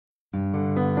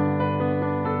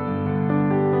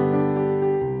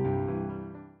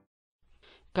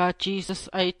Ga Jesus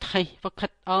ai thay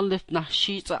vakat alif na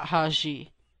shi za haji.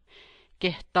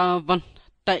 Ke ta van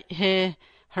tại he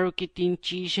harukitin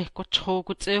chi she ko cho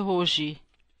ku tse hoji.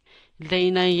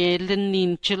 Leina ye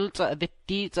lenin chil za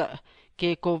detti za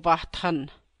ke ko vathan.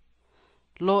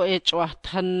 Lo e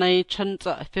chwathan nai chan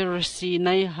za Pharisee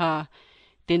nai ha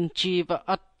din chi va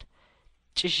at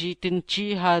chi din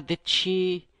chi ha de chi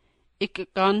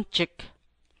ikkan chik.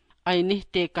 Ai ni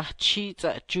te ka chi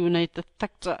za chu nai ta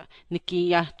tak za niki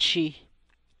ya chi.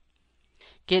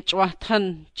 Ke chwathan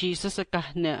Jesus a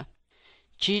kahna.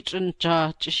 Chi chun cha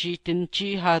chi din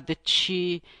chi ha de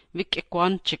chi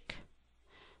vikwan chik.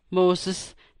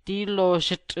 Moses di lo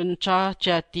shitun cha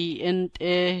cha di end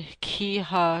e ki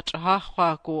ha cha hwa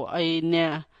ko ai ne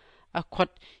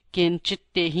akwat ken chit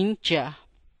te hincha.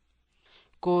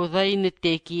 Ko dai ne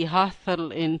te ki hathal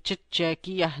en chit cha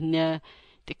ki yahnya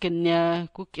te kenya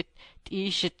kukit ti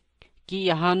shit ki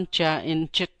yahan cha en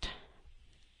chit.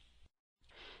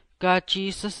 Ga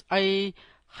Jesus ai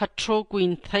hatro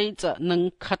gwyn thaiza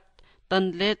nang khat tan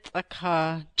let akha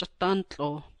chatan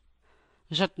tlo.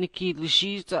 Jat niki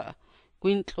lishiza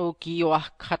gwyn tlo ki wah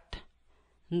khat.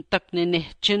 Ntak ne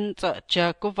chin za cha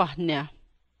ko vahnya.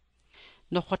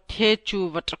 No khote chu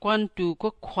vatakwan tu ko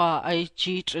kwa ai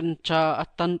chi chin cha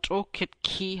atan tro kit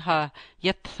ki ha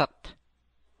yathat.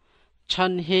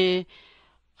 Chan he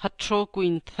hatro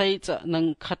gwyn thaiza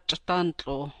nang khat chatan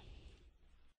tlo.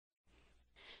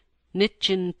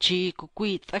 Nichin chi ko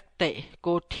gwi takte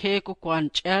ko the ko kwan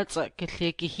cha za ke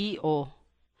le ki hi o.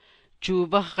 Chu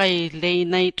va gai le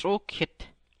nai tro kit.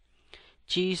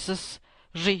 Jesus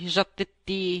ri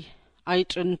jatiti ai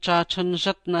chun cha chun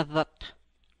jat na that.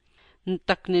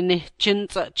 Ntak ne chin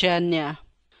za cha nya.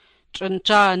 Chun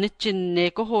cha ni chin ne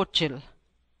ko ho chil.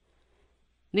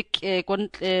 Nik e kwan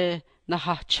le na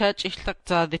ha cha chih tak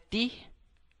za diti.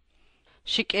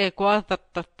 Shik e kwa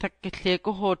that tak le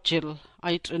ko ho chil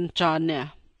ai chun cha nya.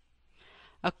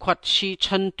 A kwat shi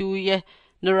chan tu ye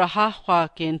nara ha hwa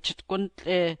ken chit kwan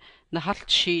le na halt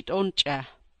shi on cha.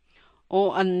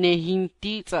 O an ne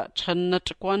hinti za chan na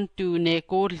chakwan tu ne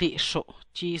ko li sho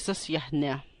Jesus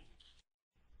yahnya.